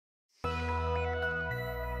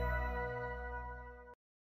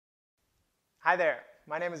Hi there,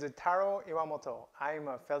 my name is Taro Iwamoto. I'm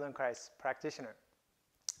a Feldenkrais practitioner.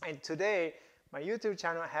 And today, my YouTube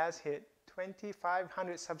channel has hit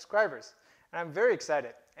 2,500 subscribers. And I'm very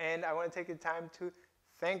excited. And I want to take the time to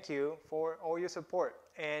thank you for all your support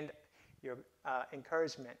and your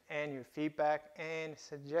encouragement and your feedback and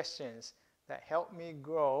suggestions that help me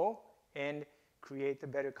grow and create the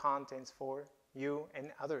better contents for you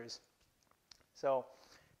and others. So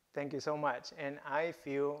thank you so much. And I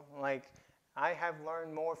feel like I have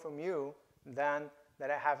learned more from you than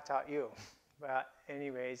that I have taught you. But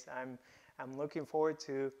anyways, I'm looking forward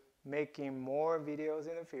to making more videos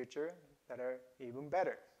in the future that are even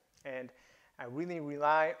better. And I really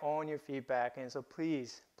rely on your feedback. And so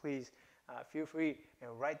please feel free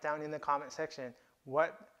and write down in the comment section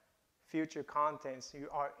what future contents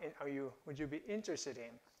would you be interested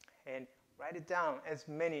in, and write it down as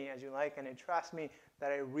many as you like. And trust me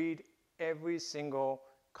that I read every single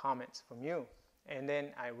comments from you, and then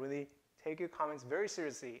I really take your comments very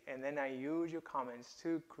seriously, and then I use your comments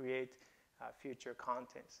to create future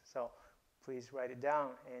contents. So please write it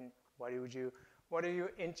down, and what are you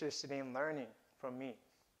interested in learning from me?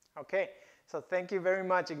 Okay, so thank you very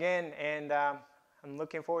much again, and I'm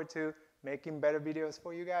looking forward to making better videos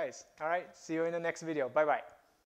for you guys. All right, see you in the next video. Bye bye.